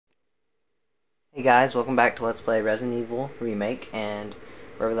Hey guys, welcome back to Let's Play Resident Evil Remake, and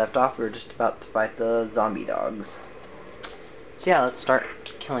where we left off, we were just about to fight the zombie dogs. So yeah, let's start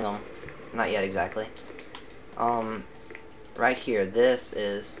killing them. Not yet exactly. Right here, there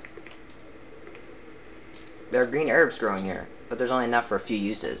are green herbs growing here, but there's only enough for a few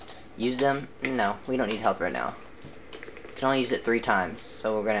uses. Use them? No, we don't need help right now. We can only use it 3 times,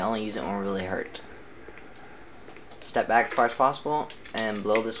 so we're gonna only use it when we're really hurt. Step back as far as possible, and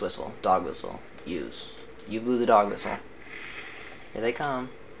blow this whistle. Dog whistle. Use. You blew the dog whistle. Here they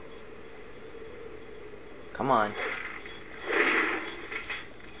come. Come on.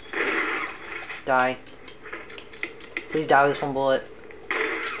 Die. Please die with this one bullet.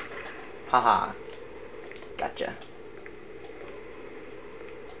 Haha. Gotcha.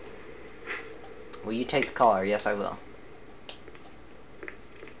 Will you take the collar? Yes, I will.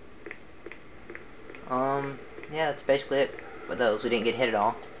 Yeah, that's basically it with those. We didn't get hit at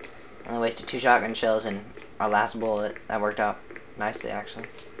all. Only wasted 2 shotgun shells and our last bullet. That worked out nicely, actually.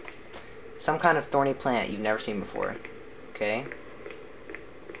 Some kind of thorny plant you've never seen before. Okay.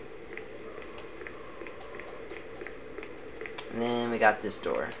 And then we got this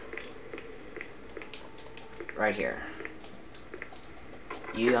door. Right here.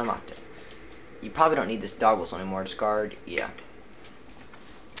 You unlocked it. You probably don't need this dog whistle anymore. Discard. Yeah.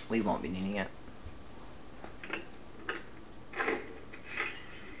 We won't be needing it.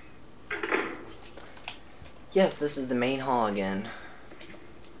 Yes, this is the main hall again.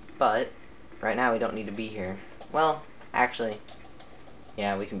 But, right now we don't need to be here. Well, actually,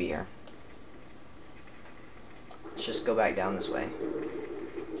 yeah, we can be here. Let's just go back down this way.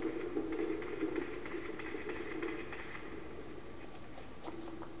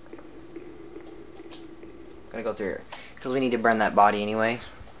 Gonna go through here. Because we need to burn that body anyway.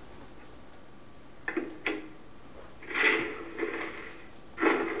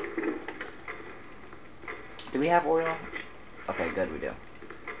 Do we have oil? Okay, good, we do.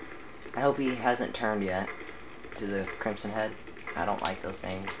 I hope he hasn't turned yet to the Crimson Head. I don't like those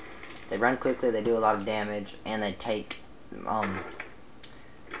things. They run quickly, they do a lot of damage, and they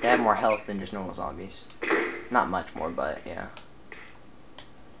have more health than just normal zombies. Not much more, but yeah.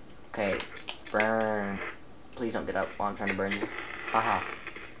 Okay, burn. Please don't get up while I'm trying to burn you. Haha,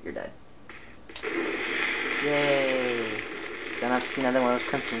 you're dead. Yay! Don't have to see another one of those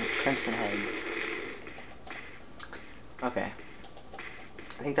crimson heads. Okay.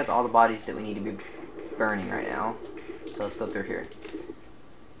 I think that's all the bodies that we need to be burning right now. So let's go through here.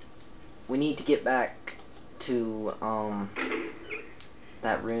 We need to get back to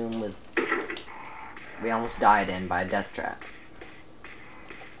that room we almost died in by a death trap.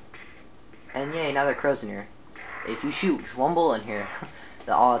 And yay, now there are crows in here. If you shoot one bullet in here,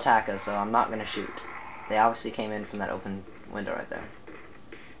 they'll all attack us, so I'm not gonna shoot. They obviously came in from that open window right there.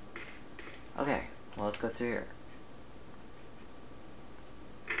 Okay, well let's go through here.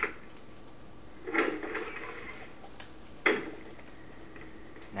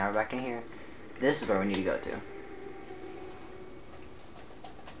 Now we're back in here. This is where we need to go to.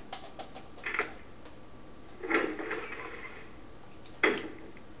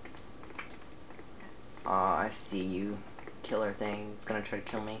 I see you, killer thing. It's gonna try to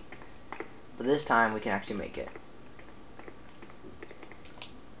kill me. But this time we can actually make it.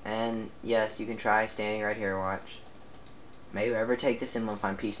 And yes, you can try standing right here, watch. May you ever take this symbol and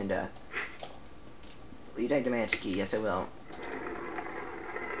find peace and death. Will you take the magic key? Yes, I will.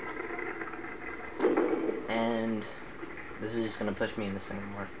 And this is just gonna push me in this thing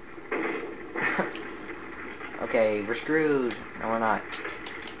more. Okay, we're screwed. No, we're not.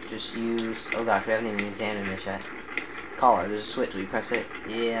 Just use... Oh gosh, we haven't even examined this yet. Collar, there's a switch. Will you press it?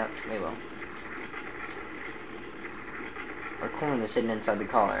 Yeah, we will. Our coin is hidden inside the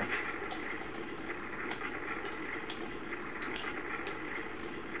collar.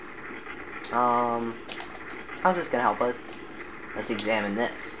 How's this gonna help us? Let's examine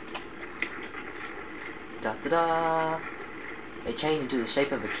this. Da-da-da! It changed into the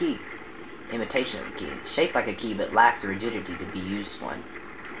shape of a key. Imitation of a key. Shaped like a key, but lacks the rigidity to be used as one.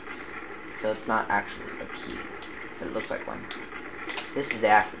 So it's not actually a key, but it looks like one. This is the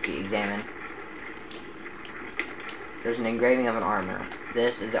actual key. Examine. There's an engraving of an armor.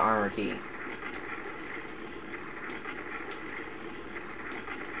 This is the armor key.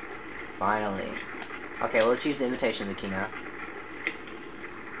 Finally. Okay, well, let's use the imitation of the key now.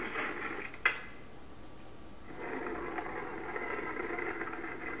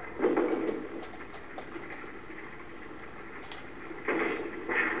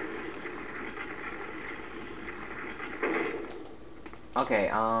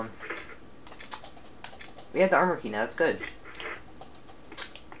 Okay, we have the armor key now, that's good.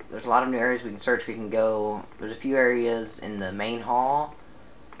 there's a lot of new areas we can search. We can go. There's a few areas in the main hall.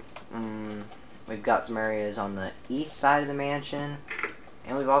 We've got some areas on the east side of the mansion,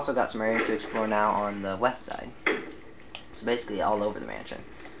 and we've also got some areas to explore now on the west side. So basically all over the mansion.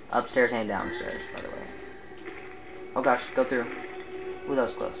 Upstairs and downstairs, by the way. Oh gosh, go through. Ooh, that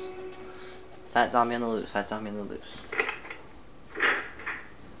was close. Fat zombie on the loose, fat zombie on the loose.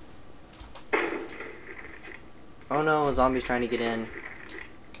 Oh no, a zombie's trying to get in.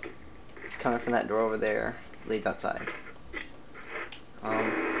 He's coming from that door over there. Leads outside.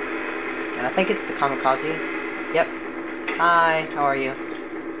 And I think it's the kamikaze. Yep. Hi, how are you?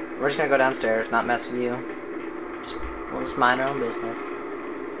 We're just gonna go downstairs, not mess with you. We'll just mind our own business.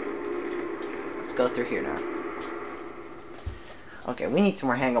 Let's go through here now. Okay, we need some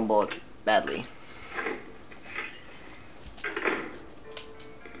more handgun bullets badly.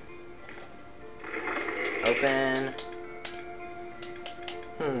 Open.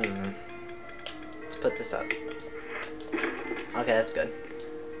 Let's put this up. Okay, that's good.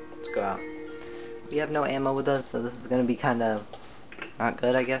 Let's go out. We have no ammo with us, so this is gonna be kind of not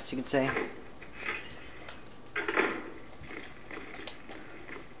good, I guess you could say.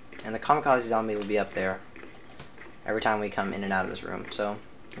 And the kamikaze zombie will be up there every time we come in and out of this room, so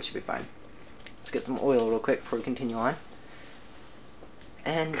it should be fine. Let's get some oil real quick before we continue on.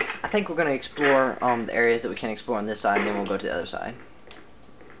 And I think we're going to explore the areas that we can explore on this side, and then we'll go to the other side.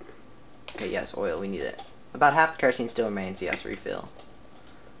 Okay, yes, oil, we need it. About half the kerosene still remains, yes, refill.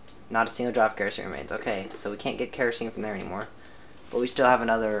 Not a single drop of kerosene remains. Okay, so we can't get kerosene from there anymore. But we still have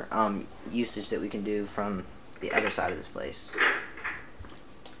another usage that we can do from the other side of this place.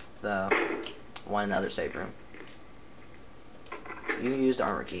 The one in the other save room. You used the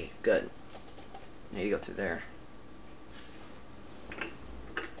armor key. Good. Now you go through there.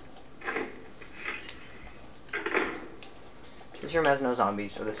 This room has no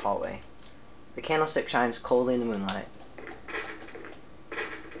zombies, or this hallway. The candlestick shines coldly in the moonlight.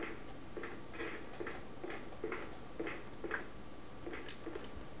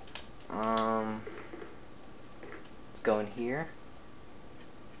 Let's go in here.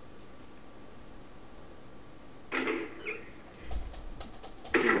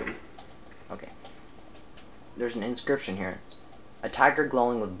 Okay. There's an inscription here. A tiger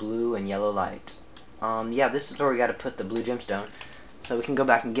glowing with blue and yellow light. Yeah, this is where we gotta put the blue gemstone. So we can go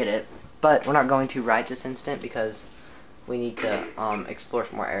back and get it. But we're not going to right this instant because we need to explore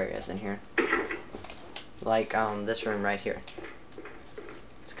some more areas in here. Like this room right here.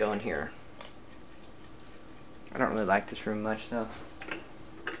 Let's go in here. I don't really like this room much though.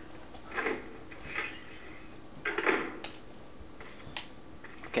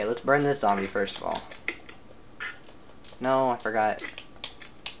 Okay, let's burn this zombie first of all. No, I forgot.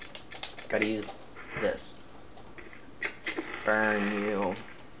 Gotta use this. Burn you.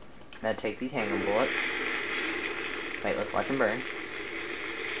 Now take these handgun bullets. Wait, let's watch them burn.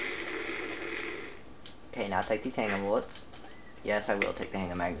 Okay, now take these handgun bullets. Yes, I will take the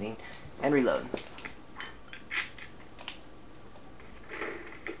handgun magazine. And reload.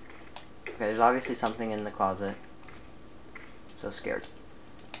 Okay, there's obviously something in the closet. So scared.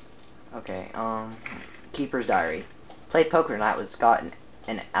 Okay, Keeper's Diary. Played poker tonight with Scott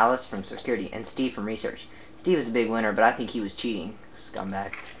and Alice from security and Steve from research. Steve is a big winner, but I think he was cheating.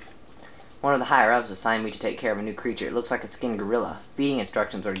 Scumbag. One of the higher-ups assigned me to take care of a new creature. It looks like a skinned gorilla. Feeding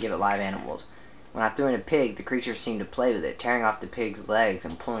instructions were to give it live animals. When I threw in a pig, the creature seemed to play with it, tearing off the pig's legs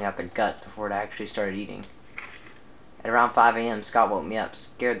and pulling out the guts before it actually started eating. At around 5 a.m., Scott woke me up,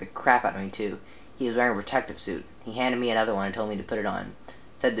 scared the crap out of me too. He was wearing a protective suit. He handed me another one and told me to put it on.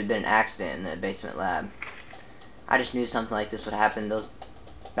 Said there'd been an accident in the basement lab. I just knew something like this would happen. Those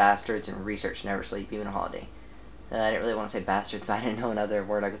bastards in research never sleep, even a holiday. I didn't really want to say bastards, but I didn't know another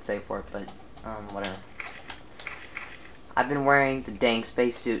word I could say for it, but, whatever. I've been wearing the dang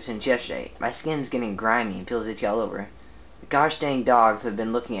spacesuit since yesterday. My skin's getting grimy and feels itchy all over. The gosh dang dogs have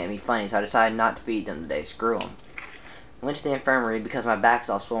been looking at me funny, so I decided not to feed them today. Screw them. I went to the infirmary because my back's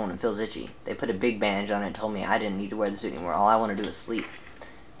all swollen and feels itchy. They put a big bandage on it and told me I didn't need to wear the suit anymore. All I want to do is sleep.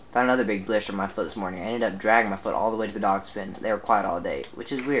 Found another big blister on my foot this morning. I ended up dragging my foot all the way to the dog's pen. They were quiet all day,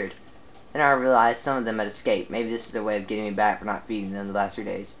 which is weird. Then I realized some of them had escaped. Maybe this is their way of getting me back for not feeding them the last 3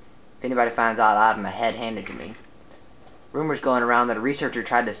 days. If anybody finds out, I'll have my head handed to me. Rumors going around that a researcher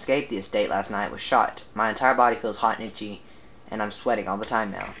tried to escape the estate last night was shot. My entire body feels hot and itchy, and I'm sweating all the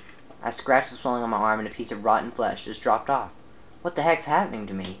time now. I scratched the swelling on my arm and a piece of rotten flesh just dropped off. What the heck's happening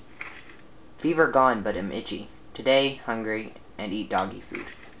to me? Fever gone, but I'm itchy. Today, hungry, and eat doggy food.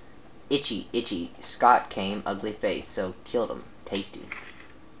 Itchy, itchy. Scott came, ugly face, so killed him. Tasty.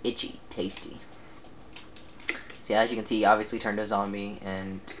 Itchy, tasty. So So yeah, as you can see, he obviously turned to a zombie,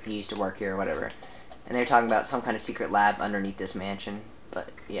 and he used to work here or whatever. And they're talking about some kind of secret lab underneath this mansion, but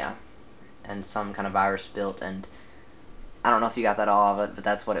yeah, and some kind of virus built, and I don't know if you got that all of it, but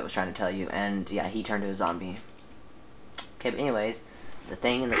that's what it was trying to tell you. And yeah, he turned to a zombie. Okay, but anyways, the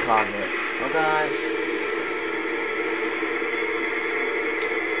thing in the closet. Oh gosh.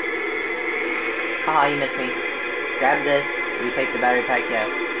 Haha, you missed me. Grab this. We take the battery pack, yes.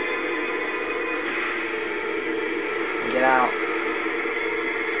 And get out.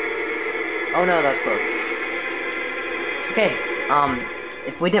 Oh no, that's close. Okay,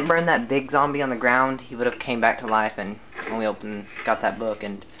 if we didn't burn that big zombie on the ground, he would have came back to life, and when we got that book,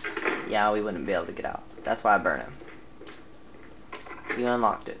 and yeah, we wouldn't be able to get out. That's why I burned him. You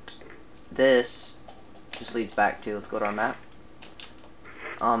unlocked it. This just leads back to, let's go to our map.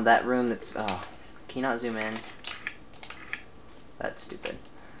 That room that's, can you not zoom in? That's stupid.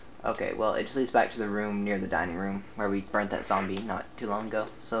 Okay, well, it just leads back to the room near the dining room where we burnt that zombie not too long ago,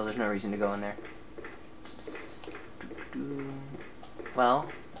 so there's no reason to go in there.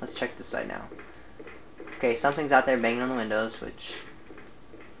 Well, let's check this side now. Okay, something's out there banging on the windows, which,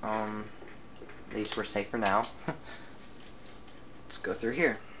 at least we're safe for now. Let's go through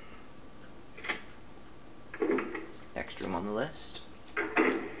here. Next room on the list.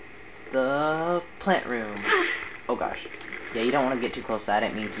 The plant room. Oh gosh. Yeah, you don't want to get too close to that. I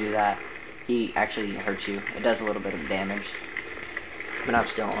didn't mean to do that. He actually hurts you. It does a little bit of damage. But I'm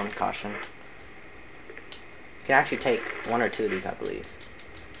still on caution. You can actually take one or two of these, I believe.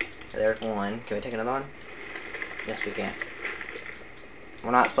 There's one. Can we take another one? Yes, we can.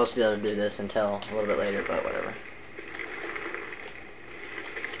 We're not supposed to be able to do this until a little bit later, but whatever.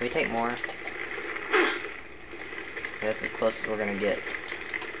 Can we take more? Okay, that's as close as we're going to get.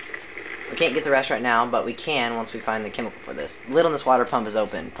 We can't get the rest right now, but we can once we find the chemical for this. The lid on this water pump is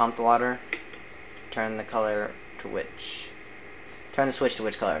open. Pump the water. Turn the color to which? Turn the switch to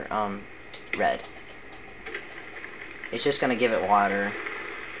which color? Red. It's just going to give it water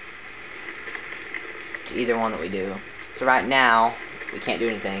to either one that we do. So right now, we can't do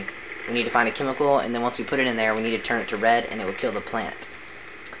anything. We need to find a chemical, and then once we put it in there, we need to turn it to red, and it will kill the plant.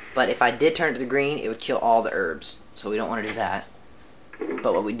 But if I did turn it to green, it would kill all the herbs. So we don't want to do that.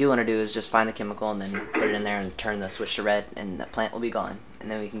 But what we do want to do is just find a chemical and then put it in there and turn the switch to red, and the plant will be gone. And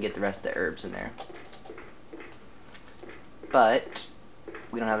then we can get the rest of the herbs in there. But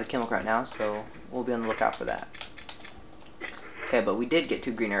we don't have the chemical right now, so we'll be on the lookout for that. Okay, but we did get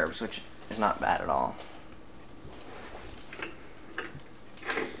 2 green herbs, which is not bad at all.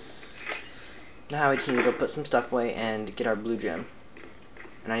 Now we just need to go put some stuff away and get our blue gem.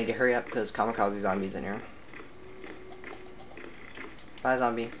 And I need to hurry up because kamikaze zombies in here. Bye,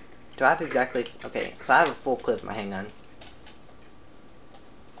 zombie. Do I have exactly... Okay, so I have a full clip of my handgun.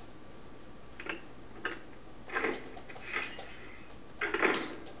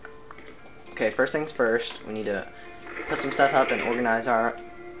 Okay, first things first, we need to put some stuff up and organize our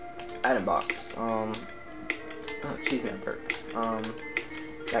item box. Oh, excuse me, I burped.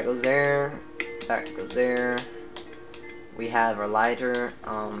 That goes there. That goes there. We have our lighter,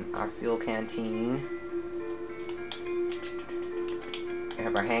 our fuel canteen. We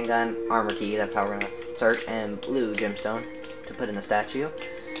have our handgun, armor key, that's how we're going to search, and blue gemstone to put in the statue.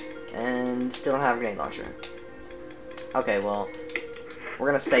 And still don't have a grenade launcher. Okay, well, we're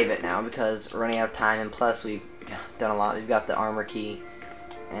going to save it now because we're running out of time, and plus we've done a lot. We've got the armor key,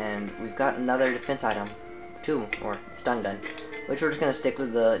 and we've got another defense item, 2, or stun gun, which we're just going to stick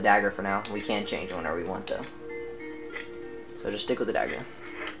with the dagger for now. We can change it whenever we want though. So just stick with the dagger.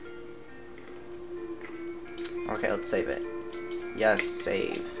 Okay, let's save it. Yes,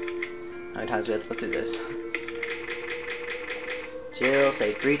 save. How many times do we have to go through this? Jill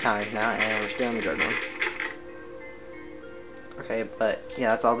saved 3 times now, and we're still in the drug room. Okay, but yeah,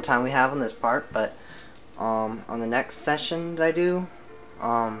 that's all the time we have on this part. But on the next session that I do,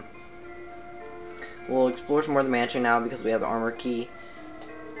 we'll explore some more of the mansion now because we have the armor key.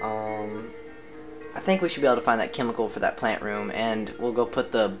 I think we should be able to find that chemical for that plant room, and we'll go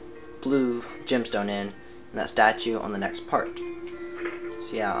put the blue gemstone in that statue on the next part.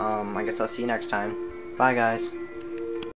 So yeah, I guess I'll see you next time. Bye, guys.